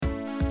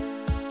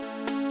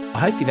I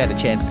hope you've had a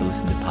chance to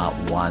listen to part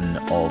one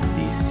of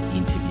this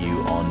interview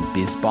on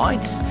Biz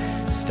Bites.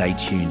 Stay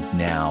tuned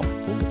now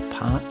for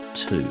part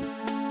two.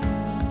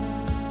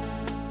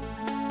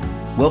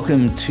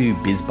 Welcome to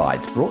Biz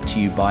Bites, brought to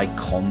you by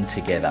Com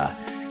Together,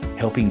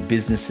 helping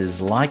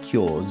businesses like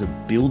yours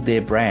build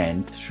their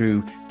brand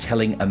through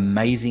telling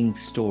amazing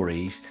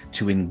stories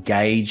to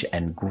engage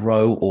and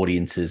grow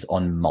audiences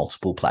on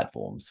multiple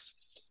platforms.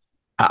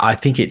 I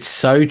think it's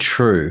so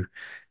true.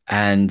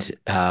 And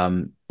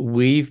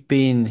we've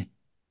been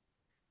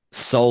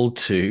sold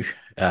to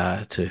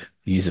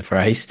use a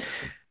phrase,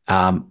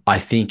 I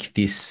think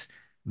this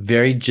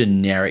very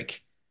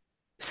generic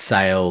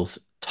sales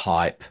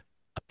type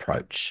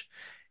approach.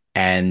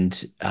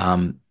 And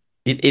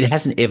it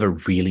hasn't ever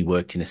really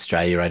worked in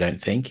Australia, I don't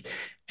think.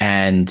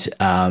 And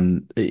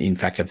in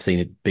fact, I've seen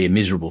it be a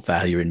miserable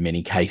failure in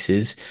many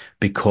cases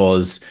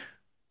because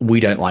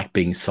we don't like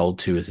being sold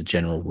to as a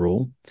general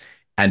rule.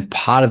 And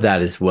part of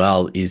that as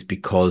well is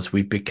because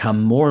we've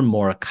become more and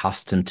more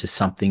accustomed to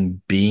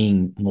something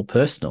being more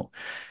personal.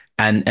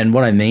 And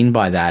what I mean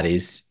by that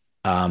is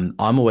I'm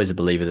always a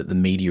believer that the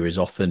media is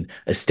often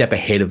a step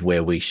ahead of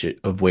where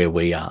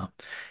we are.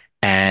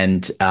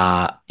 And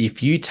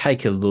if you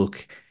take a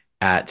look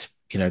at,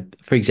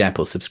 for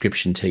example,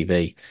 subscription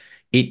TV,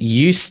 it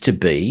used to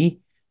be,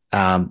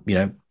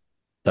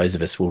 those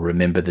of us will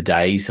remember the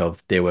days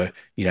of there were,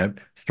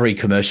 three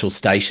commercial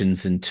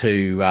stations and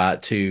two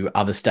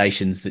other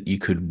stations that you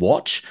could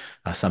watch.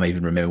 Some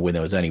even remember when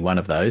there was only one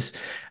of those,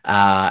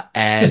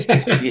 and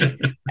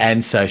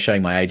and so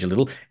showing my age a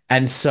little.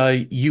 And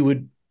so you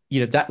would,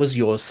 that was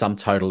your sum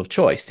total of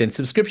choice. Then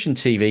subscription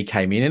TV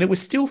came in, and it was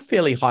still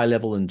fairly high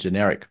level and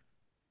generic.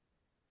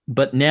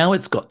 But now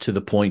it's got to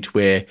the point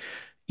where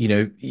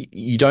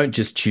you don't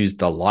just choose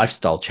the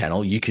lifestyle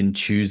channel, you can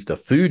choose the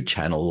food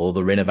channel or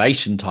the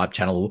renovation type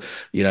channel,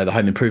 the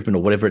home improvement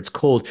or whatever it's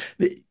called.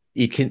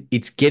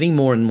 It's getting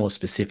more and more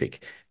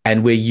specific.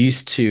 And we're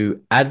used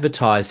to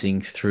advertising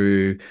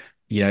through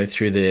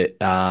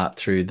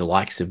the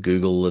likes of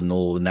Google and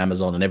all and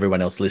Amazon and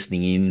everyone else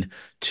listening in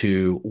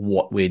to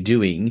what we're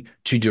doing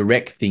to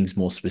direct things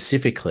more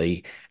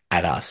specifically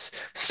at us.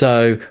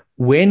 So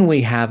when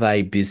we have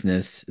a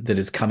business that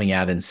is coming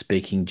out and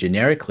speaking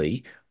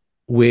generically,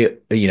 we're,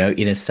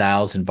 in a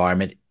sales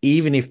environment,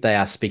 even if they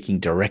are speaking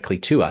directly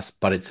to us,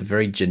 but it's a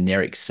very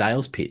generic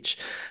sales pitch,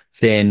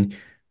 then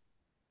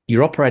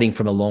you're operating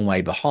from a long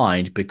way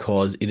behind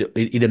because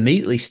it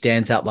immediately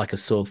stands out like a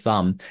sore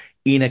thumb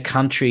in a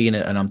country, and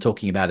I'm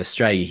talking about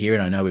Australia here,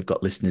 and I know we've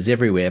got listeners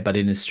everywhere, but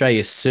in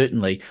Australia,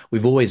 certainly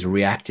we've always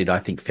reacted, I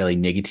think, fairly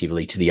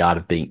negatively to the art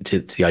of being, to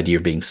the idea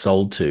of being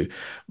sold to.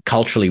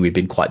 Culturally, we've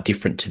been quite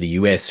different to the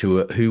US,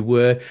 who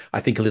were,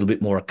 I think, a little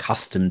bit more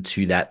accustomed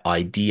to that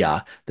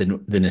idea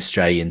than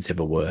Australians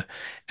ever were.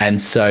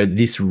 And so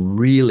this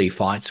really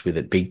fights with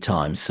it big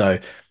time. So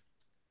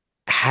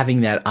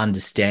having that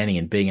understanding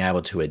and being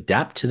able to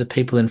adapt to the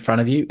people in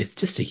front of you, it's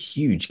just a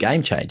huge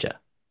game changer.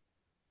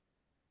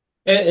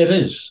 It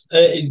is.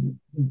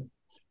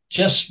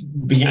 Just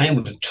being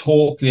able to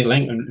talk their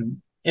language,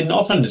 and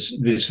often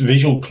there's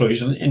visual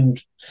clues,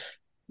 and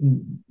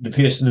the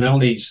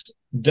personalities,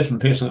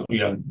 different person,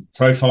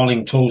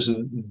 profiling tools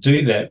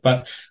do that.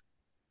 But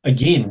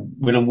again,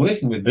 when I'm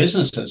working with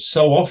businesses,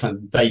 so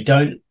often they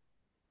don't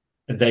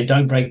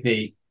break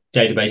their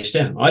database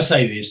down. I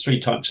say there's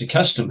three types of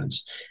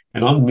customers,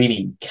 and I'm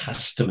meaning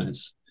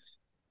customers.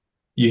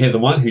 You have the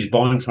one who's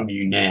buying from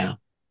you now.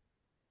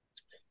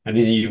 And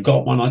then you've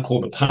got one I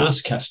call the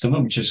past customer,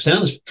 which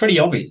sounds pretty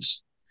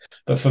obvious.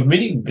 But for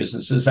many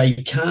businesses, they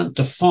can't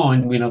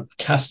define when a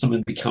customer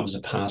becomes a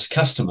past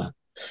customer.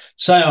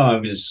 Say I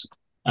was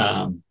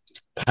paying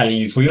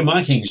you for your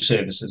marketing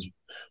services.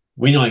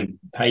 When I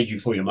paid you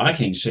for your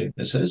marketing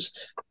services,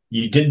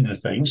 you did the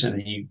things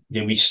and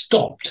then we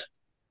stopped.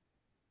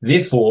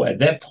 Therefore, at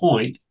that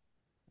point,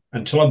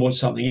 until I bought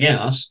something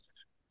else,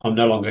 I'm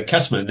no longer a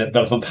customer.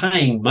 But if I'm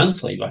paying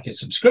monthly, like a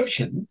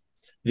subscription,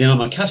 then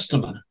I'm a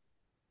customer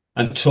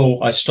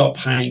until I stop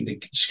paying,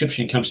 the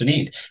subscription comes to an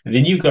end. And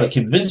then you've got to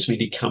convince me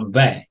to come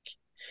back.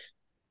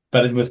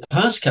 But with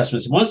past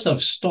customers, once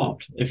I've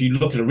stopped, if you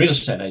look at a real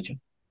estate agent,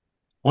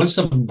 once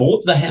they've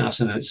bought the house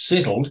and it's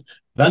settled,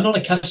 they're not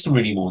a customer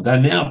anymore. They're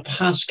now a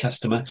past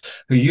customer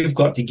who you've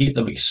got to get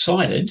them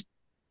excited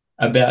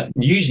about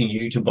using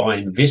you to buy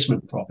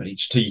investment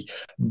properties, to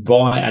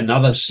buy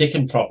another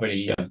second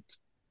property,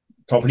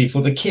 property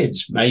for the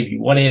kids, maybe,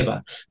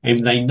 whatever.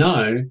 And they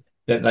know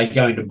that they're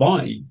going to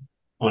buy,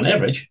 on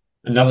average,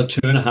 another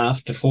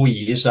 2.5 to 4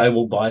 years, they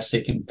will buy a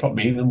second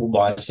property. Many of them will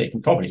buy a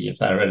second property if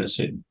they're at a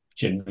certain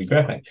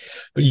demographic.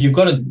 But you've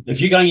got to,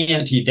 if you're going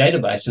out to your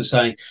database and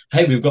saying,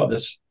 hey, we've got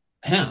this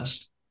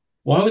house,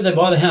 why would they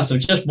buy the house? They've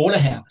just bought a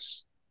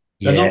house.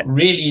 They're Yeah. not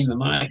really in the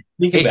market.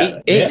 Think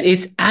about it.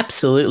 It's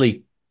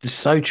absolutely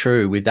so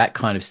true with that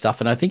kind of stuff.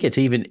 And I think it's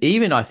even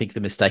I think the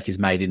mistake is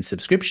made in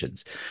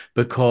subscriptions,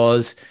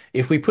 because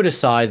if we put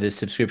aside the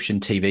subscription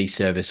TV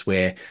service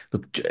where,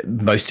 look,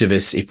 most of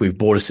us, if we've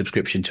bought a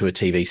subscription to a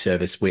TV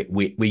service,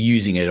 we're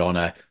using it on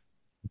a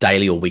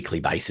daily or weekly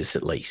basis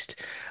at least.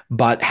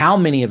 But how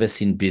many of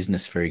us in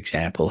business, for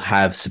example,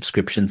 have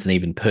subscriptions, and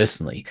even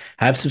personally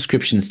have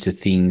subscriptions to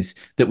things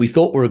that we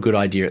thought were a good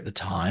idea at the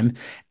time,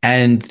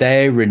 and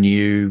they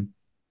renew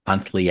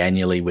monthly,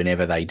 annually,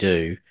 whenever they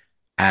do,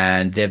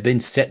 and they've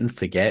been set and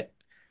forget.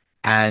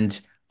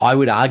 And I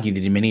would argue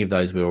that in many of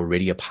those, we're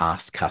already a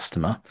past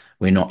customer.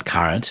 We're not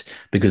current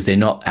because they're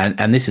not.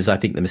 And this is, I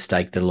think, the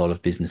mistake that a lot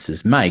of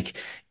businesses make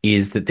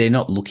is that they're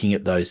not looking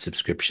at those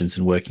subscriptions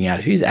and working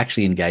out who's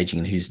actually engaging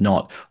and who's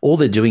not. All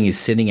they're doing is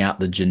sending out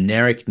the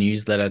generic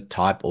newsletter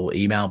type or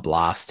email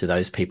blast to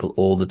those people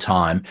all the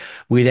time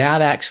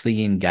without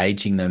actually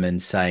engaging them and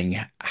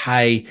saying,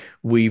 hey,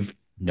 we've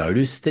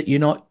noticed that you're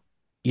not,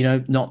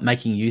 not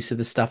making use of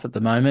the stuff at the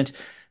moment.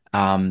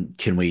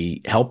 Can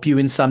we help you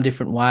in some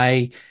different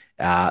way?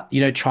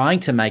 Trying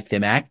to make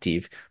them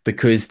active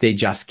because they're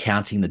just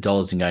counting the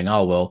dollars and going,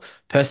 oh, well,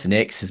 person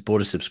X has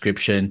bought a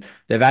subscription.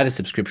 They've had a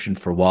subscription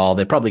for a while.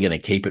 They're probably going to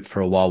keep it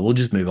for a while. We'll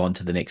just move on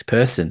to the next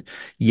person.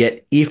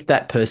 Yet if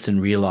that person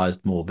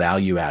realized more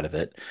value out of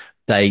it,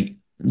 they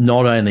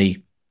not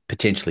only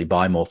potentially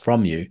buy more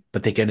from you,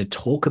 but they're going to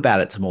talk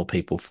about it to more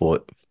people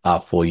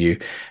for you,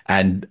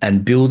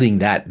 and building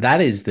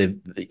that is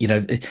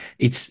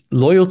it's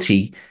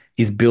loyalty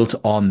is built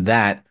on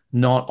that,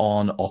 not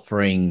on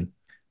offering,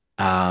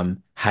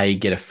 hey,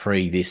 get a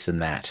free this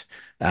and that.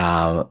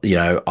 I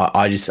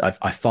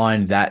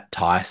find that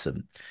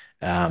tiresome.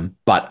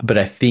 But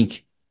I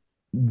think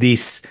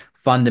this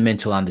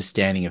fundamental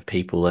understanding of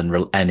people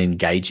and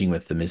engaging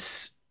with them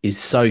is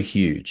so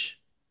huge.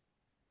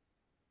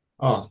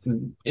 Oh,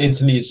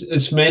 Anthony,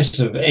 it's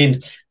massive.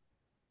 And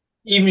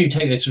even if you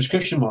take that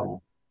subscription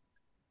model,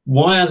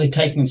 why are they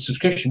taking the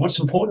subscription? What's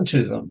important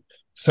to them?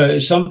 For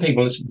some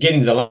people, it's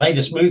getting the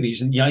latest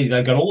movies, and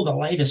they've got all the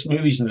latest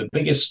movies and the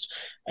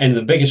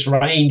biggest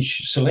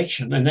range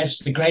selection, and that's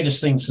the greatest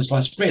thing since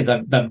sliced bread.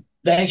 They're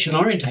action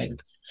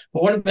orientated.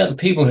 But what about the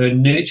people who are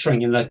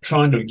nurturing and they're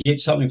trying to get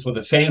something for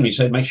the family?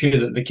 So make sure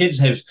that the kids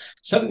have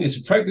something that's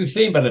appropriate for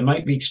them, but it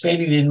might be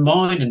expanding their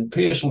mind and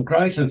personal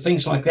growth and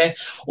things like that,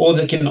 or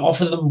they can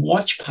offer them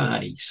watch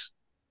parties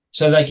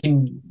so they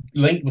can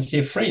link with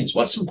their friends.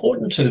 What's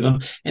important to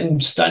them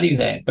and study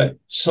that. But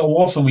so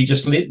often we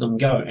just let them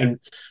go. And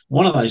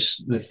one of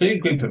those, the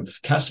third group of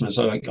customers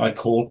I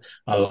call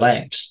are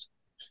lapsed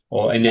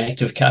or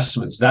inactive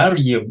customers. They're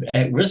your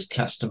at-risk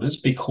customers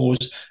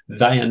because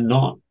they've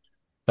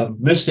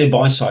missed their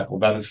bicycle.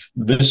 They've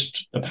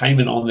missed a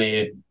payment on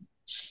their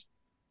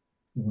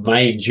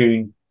May,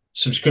 June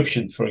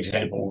subscription, for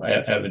example,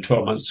 over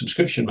 12-month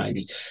subscription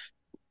maybe.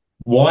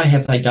 Why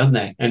have they done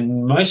that?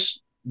 And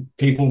most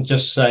people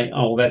just say,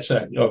 oh,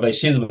 or they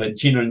send them a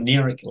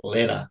generic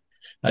letter.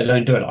 They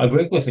don't do it. I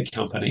work with a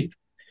company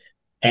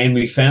and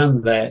we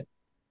found that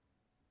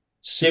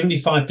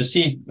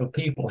 75% of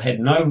people had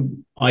no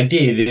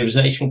idea there was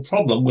an actual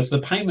problem with the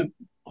payment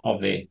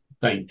of their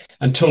thing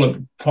until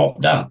it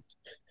popped up.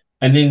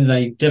 And then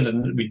they did it,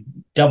 we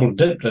double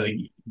dipped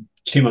the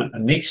 2 month,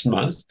 next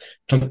month,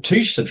 took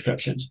 2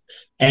 subscriptions,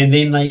 and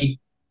then they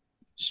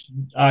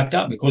arced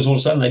up because all of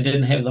a sudden they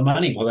didn't have the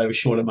money or they were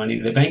short of money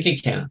in their bank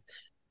account.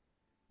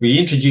 We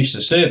introduced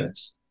a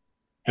service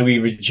and we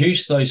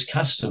reduced those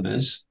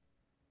customers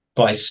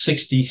by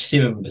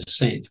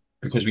 67%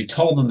 because we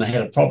told them they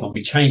had a problem.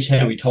 We changed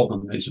how we told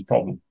them there's a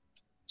problem.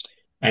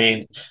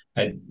 And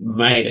it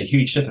made a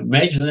huge difference.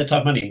 Imagine that type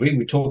of money. We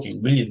were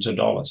talking millions of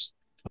dollars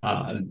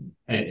in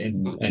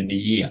the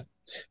year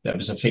that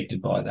was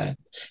affected by that.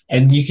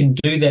 And you can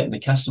do that in the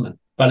customer,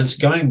 but it's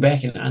going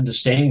back and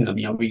understanding them.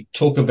 We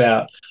talk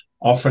about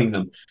offering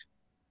them.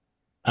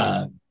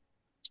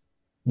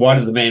 Why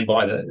did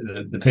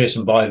the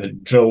person buy the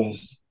drill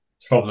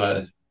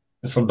from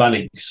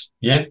Bunnings?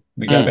 Yeah,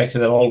 we go back to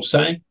that old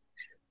saying.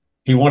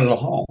 He wanted a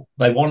hole.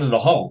 They wanted a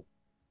hole.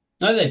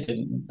 No, they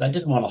didn't. They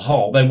didn't want a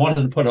hole. They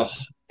wanted to put a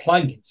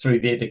plug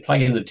through there to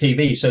plug in the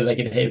TV so they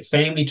could have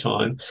family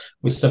time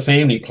with the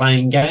family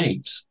playing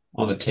games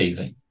on the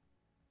TV.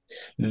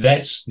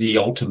 That's the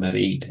ultimate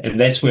need. And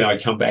that's where I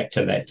come back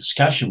to that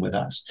discussion with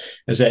us,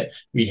 is that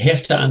we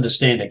have to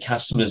understand our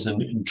customers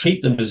and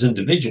treat them as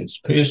individuals,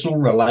 personal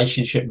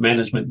relationship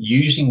management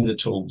using the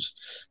tools,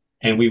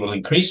 and we will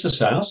increase the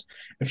sales.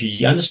 If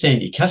you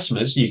understand your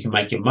customers, you can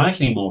make your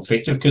marketing more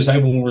effective because they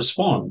will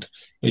respond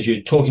as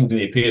you're talking to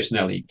their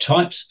personality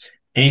types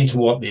and to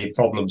what their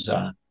problems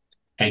are,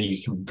 and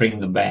you can bring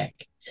them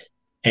back.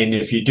 And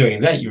if you're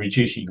doing that, you're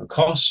reducing your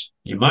costs,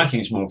 your marketing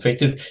is more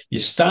effective,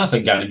 your staff are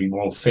going to be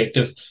more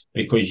effective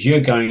because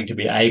you're going to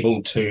be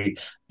able to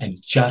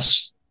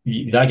adjust.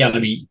 They're going to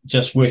be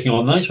just working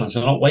on those ones.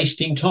 They're not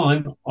wasting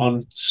time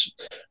on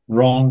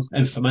wrong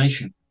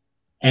information.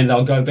 And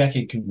they'll go back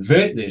and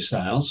convert their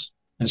sales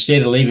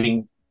instead of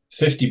leaving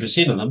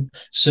 50% of them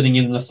sitting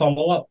in the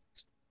follow-up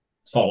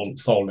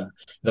folder.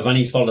 They've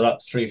only followed up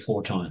 3 or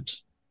 4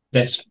 times.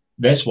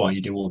 That's why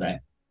you do all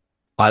that.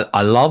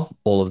 I love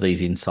all of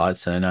these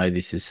insights, and I know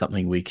this is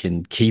something we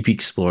can keep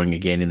exploring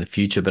again in the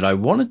future, but I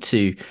wanted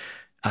to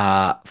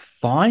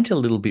find a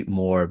little bit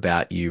more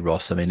about you,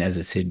 Ross. I mean, as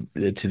I said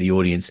to the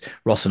audience,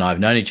 Ross and I have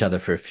known each other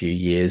for a few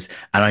years,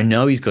 and I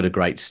know he's got a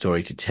great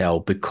story to tell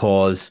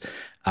because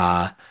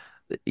uh,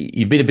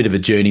 you've been a bit of a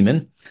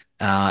journeyman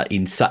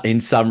in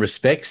some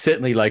respects,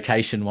 certainly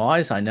location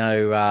wise. I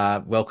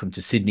know. Welcome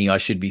to Sydney, I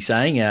should be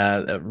saying.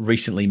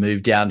 Recently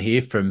moved down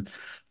here from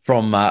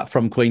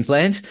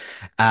Queensland,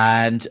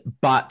 and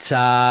but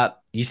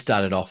you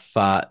started off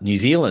New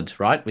Zealand,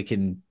 right? We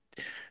can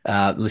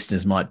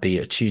listeners might be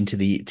attuned to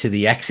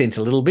the accent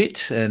a little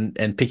bit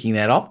and picking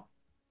that up.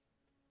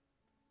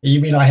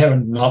 You mean I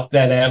haven't knocked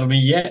that out of me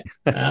yet?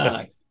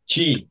 Ah,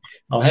 gee,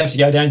 I'll have to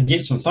go down and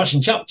get some fish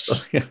and chips.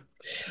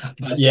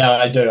 But yeah,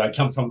 I do. I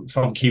come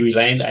from Kiwi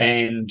land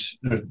and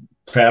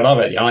proud of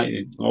it.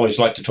 I always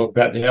like to talk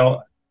about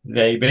the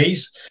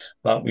ABs,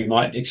 but we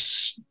might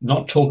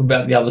not talk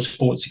about the other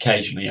sports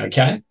occasionally.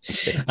 Okay.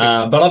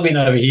 But I've been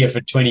over here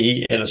for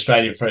 20 in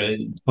Australia for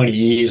 20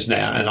 years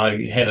now, and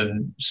I had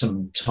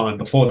some time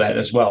before that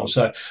as well.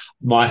 So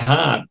my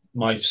heart,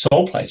 my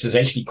soul place is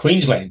actually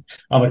Queensland.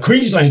 I'm a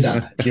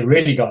Queenslander. You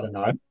really got to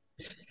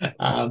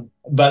know.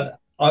 But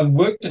I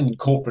worked in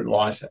corporate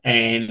life,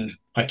 and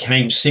I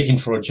came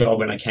second for a job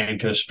when I came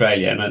to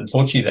Australia. And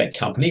unfortunately, that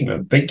company, a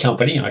big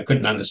company, I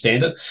couldn't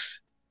understand it,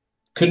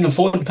 couldn't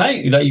afford to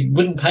pay. They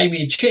wouldn't pay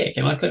me a check,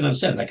 and I couldn't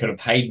understand. They could have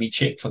paid me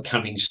check for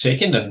coming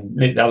second and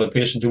let the other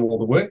person do all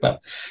the work,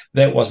 but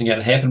that wasn't going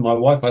to happen. My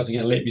wife wasn't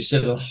going to let me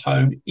sit at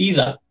home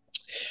either.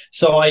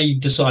 So I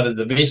decided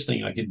the best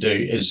thing I could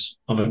do is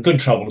I'm a good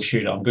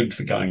troubleshooter. I'm good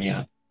for going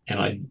out,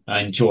 and I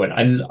enjoy it.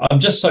 I'm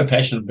just so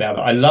passionate about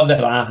it. I love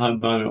that aha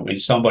moment when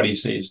somebody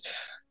says,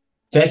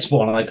 "That's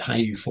what I pay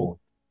you for.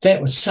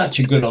 That was such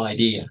a good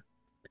idea."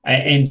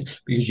 And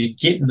because you're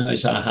getting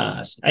those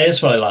ahas, and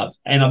that's what I love.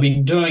 And I've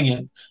been doing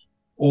it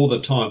all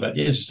the time. But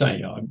as I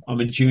say, I'm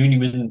a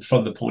journeyman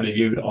from the point of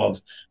view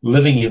of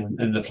living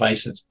in the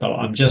places. But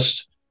I'm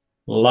just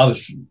love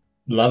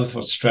love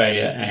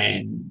Australia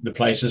and the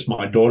places.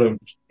 My daughter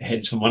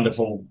had some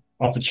wonderful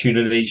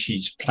opportunities.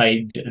 She's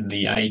played in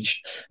the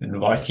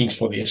Vikings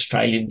for the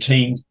Australian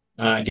team.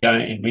 Going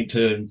and went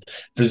to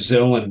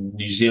Brazil and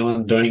New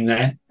Zealand doing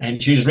that,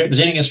 and she was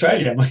representing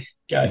Australia.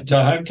 Go to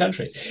her home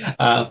country.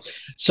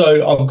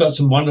 So I've got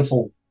some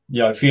wonderful,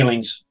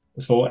 feelings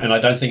for, and I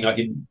don't think I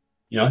can,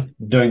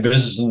 doing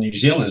business in New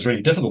Zealand is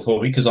really difficult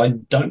for me because I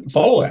don't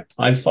follow it.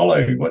 I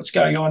follow what's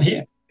going on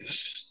here.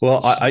 Well,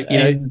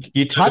 And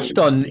you touched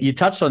on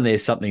there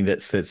something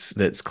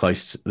that's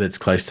close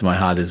to my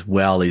heart as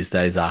well is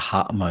those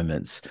aha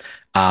moments.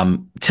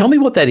 Tell me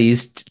what that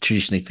is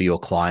traditionally for your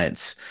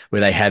clients,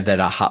 where they have that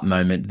aha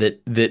moment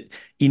that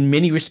in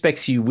many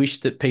respects you wish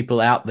that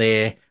people out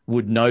there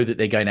would know that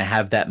they're going to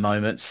have that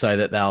moment so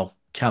that they'll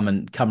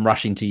come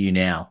rushing to you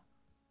now.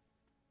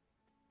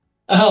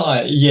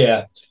 oh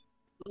yeah,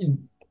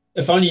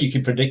 if only you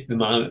could predict the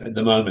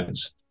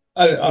moments.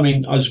 I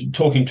mean, I was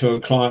talking to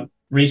a client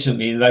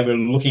recently, and they were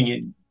looking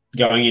at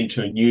going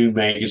into a new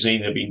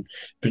magazine that had been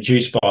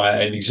produced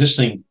by an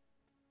existing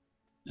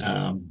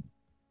um,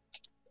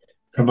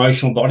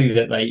 promotional body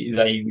that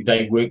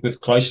they work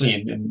with closely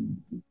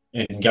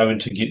and go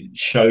into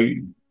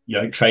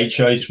trade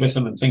shows with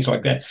them and things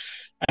like that.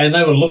 And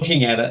they were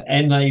looking at it,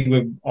 and they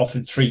were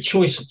offered three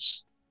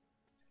choices,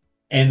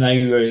 and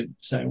they were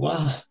saying,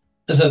 "Well,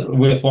 is it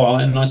worthwhile?"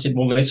 And I said,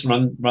 "Well, let's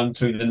run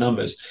through the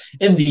numbers."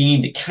 In the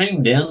end, it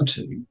came down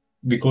to,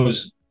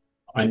 because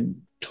I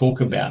talk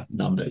about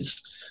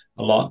numbers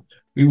a lot.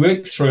 We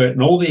worked through it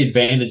and all the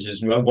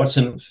advantages, what's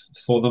in it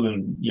for them,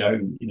 and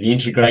the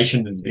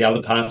integration of the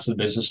other parts of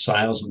the business,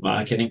 sales and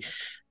marketing.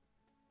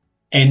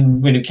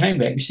 And when it came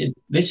back, we said,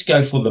 let's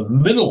go for the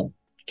middle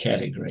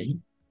category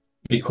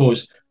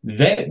because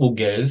that will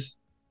give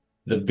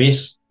the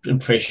best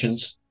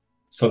impressions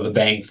for the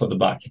bang for the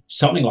buck.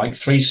 Something like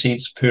 3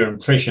 cents per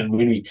impression.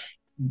 When we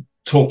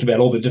talked about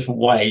all the different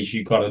ways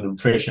you got an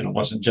impression, it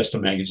wasn't just a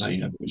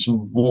magazine, it was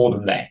more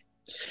than that.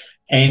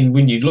 And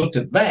when you looked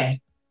at that,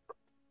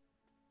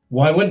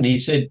 why wouldn't he? He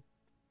said,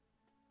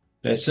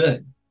 that's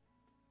it.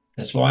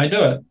 That's why I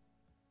do it.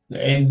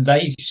 And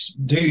they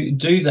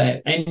do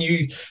that. And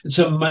it's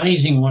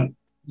amazing what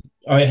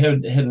I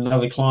had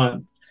another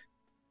client.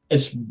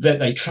 It's that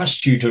they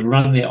trust you to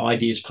run their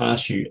ideas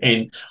past you.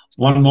 And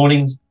one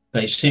morning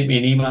they sent me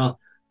an email.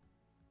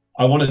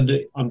 I'm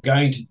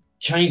going to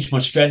change my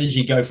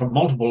strategy, go from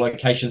multiple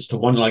locations to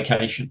one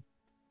location.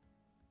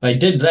 They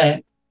did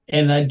that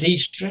and they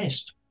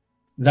de-stressed.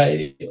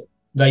 The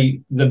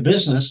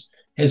business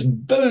has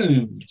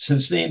boomed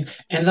since then,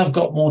 and they've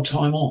got more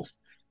time off.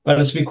 But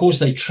it's because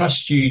they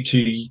trust you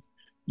to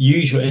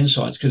use your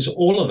insights, because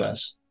all of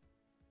us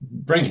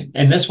bring it.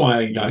 And that's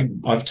why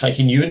I've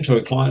taken you into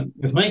a client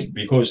with me,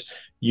 because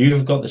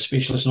you've got the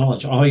specialist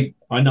knowledge.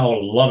 I know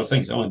a lot of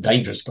things. I'm a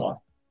dangerous guy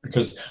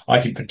because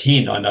I can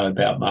pretend I know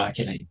about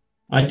marketing.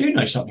 I do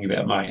know something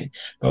about marketing,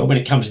 but when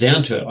it comes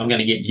down to it, I'm going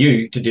to get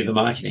you to do the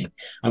marketing.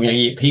 I'm going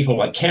to get people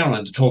like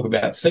Carolyn to talk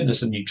about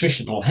fitness and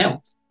nutritional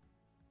health.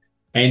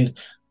 And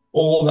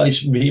all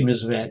those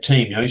members of our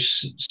team,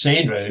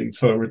 Sandra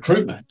for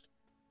recruitment,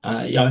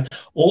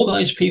 All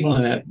those people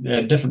in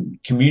our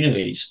different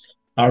communities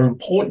are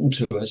important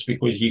to us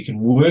because you can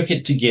work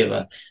it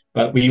together,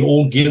 but we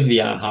all give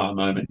the aha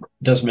moment.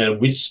 It doesn't matter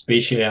which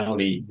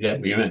speciality that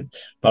we're in.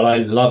 But I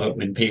love it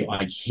when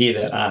I hear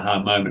that aha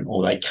moment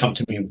or they come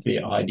to me with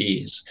their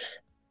ideas.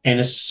 And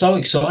it's so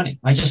exciting.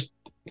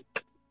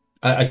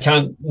 I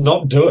can't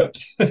not do it.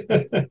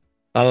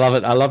 I love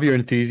it. I love your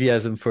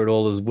enthusiasm for it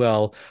all as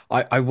well.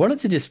 I wanted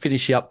to just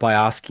finish you up by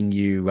asking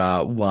you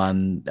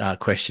one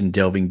question,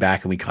 delving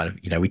back, and we kind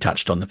of, we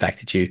touched on the fact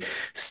that you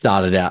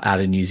started out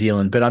in New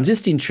Zealand, but I'm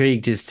just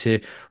intrigued as to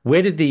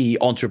where did the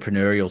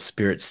entrepreneurial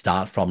spirit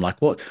start from? Like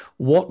what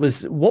was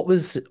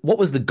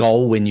the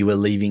goal when you were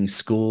leaving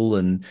school,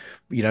 and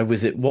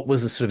what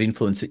was the sort of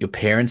influence that your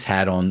parents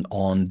had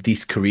on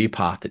this career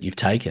path that you've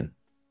taken?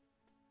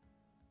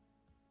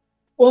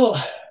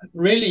 Well,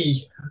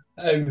 really,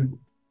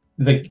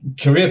 the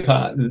career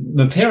part,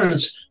 the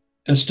parents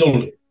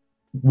instilled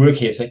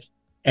work ethic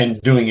and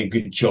doing a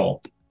good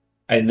job,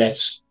 and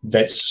that's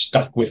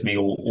stuck with me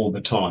all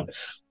the time.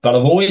 But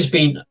I've always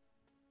been,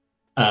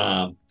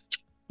 I'm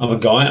a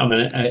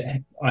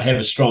guy. I have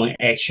a strong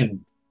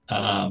action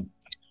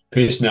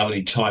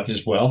personality type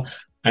as well,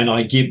 and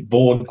I get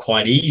bored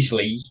quite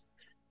easily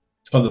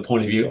from the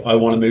point of view I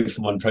want to move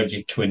from one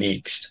project to a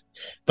next.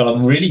 But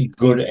I'm really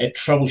good at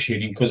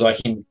troubleshooting because I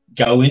can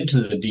go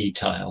into the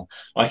detail.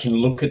 I can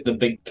look at the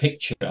big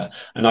picture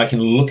and I can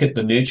look at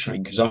the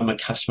nurturing because I'm a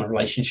personal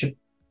relationship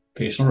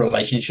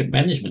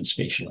management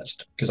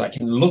specialist because I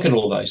can look at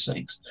all those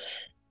things.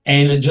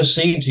 And it just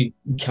seemed to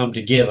come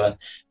together.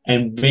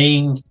 And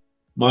being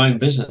my own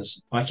business,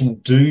 I can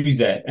do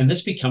that. And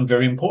this become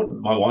very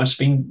important. My wife's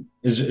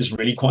is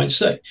really quite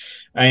sick.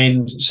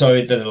 And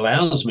so that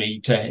allows me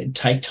to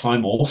take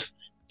time off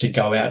to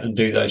go out and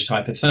do those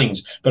type of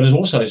things. But it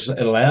also has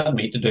allowed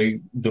me to do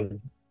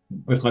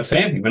with my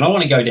family. When I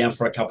want to go down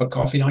for a cup of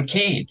coffee, I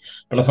can.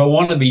 But if I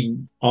want to be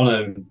on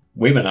a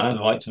webinar,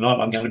 like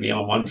tonight, I'm going to be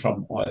on one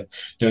from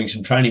doing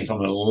some training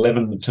from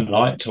 11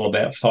 tonight till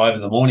about 5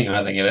 in the morning,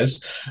 I think it is.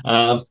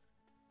 I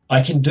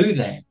can do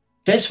that.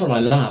 That's what I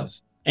love.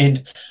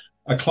 And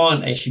a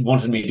client actually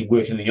wanted me to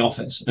work in the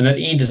office, and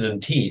it ended in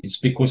tears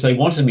because they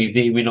wanted me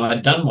there when I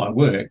had done my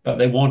work, but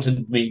they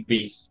wanted me to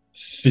be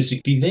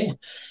physically there.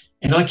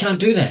 And I can't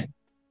do that.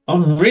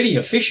 I'm really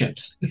efficient.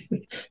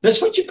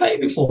 That's what you pay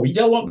me for. You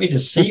don't want me to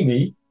see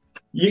me.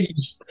 You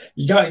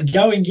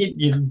go and get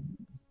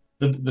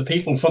the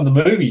people from the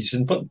movies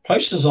and put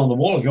posters on the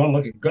wall if you want to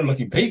look at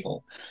good-looking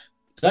people.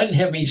 Don't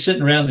have me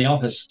sitting around the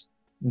office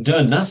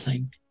doing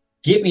nothing.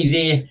 Get me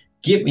there,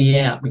 get me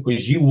out,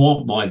 because you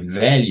want my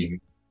value,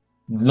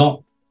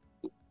 not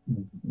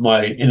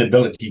my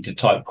inability to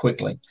type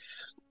quickly.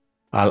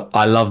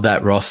 I love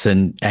that, Ross,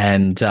 and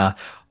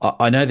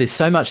I know there's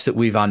so much that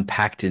we've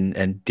unpacked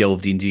and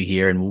delved into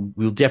here, and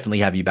we'll definitely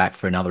have you back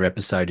for another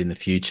episode in the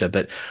future.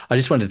 But I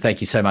just wanted to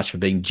thank you so much for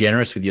being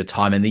generous with your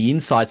time and the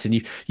insights,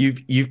 and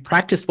you've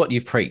practiced what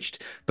you've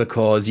preached,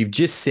 because you've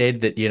just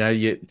said that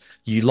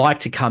you like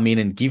to come in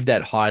and give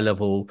that high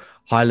level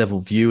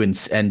view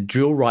and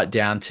drill right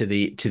down to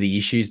the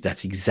issues.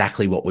 That's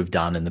exactly what we've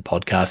done in the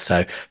podcast.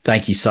 So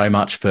thank you so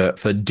much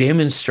for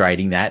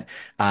demonstrating that.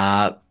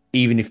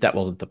 Even if that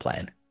wasn't the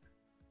plan.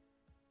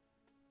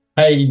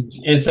 Hey,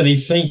 Anthony,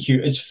 thank you.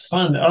 It's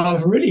fun.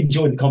 I've really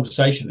enjoyed the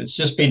conversation. It's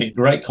just been a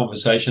great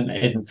conversation,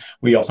 and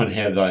we often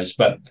have those.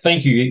 But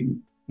thank you,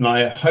 and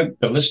I hope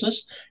the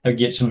listeners will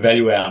get some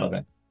value out of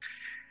it.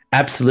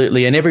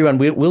 Absolutely. And everyone,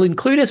 we'll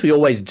include, as we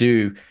always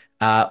do,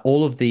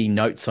 all of the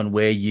notes on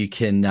where you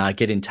can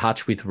get in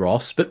touch with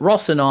Ross. But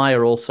Ross and I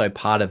are also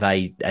part of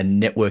a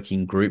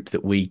networking group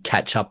that we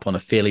catch up on a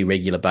fairly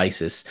regular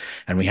basis.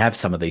 And we have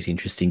some of these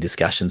interesting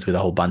discussions with a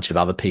whole bunch of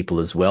other people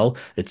as well.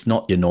 It's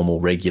not your normal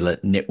regular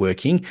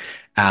networking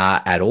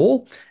at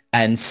all.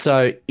 And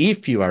so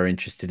if you are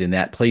interested in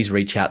that, please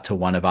reach out to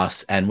one of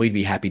us and we'd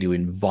be happy to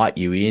invite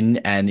you in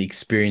and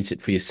experience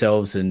it for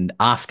yourselves and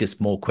ask us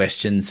more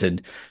questions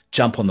and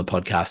jump on the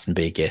podcast and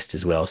be a guest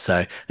as well.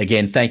 So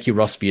again, thank you,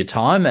 Ross, for your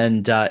time.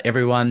 And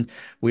everyone,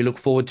 we look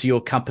forward to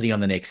your company on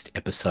the next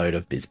episode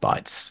of Biz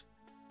Bites.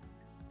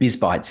 Biz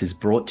Bites is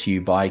brought to you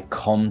by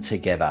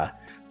ComTogether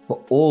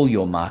for all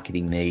your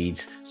marketing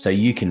needs so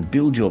you can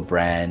build your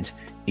brand,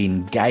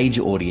 engage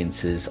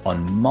audiences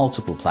on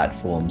multiple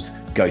platforms.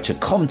 Go to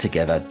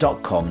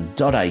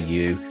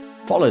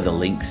comtogether.com.au, follow the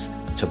links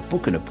to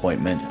book an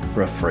appointment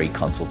for a free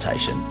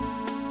consultation.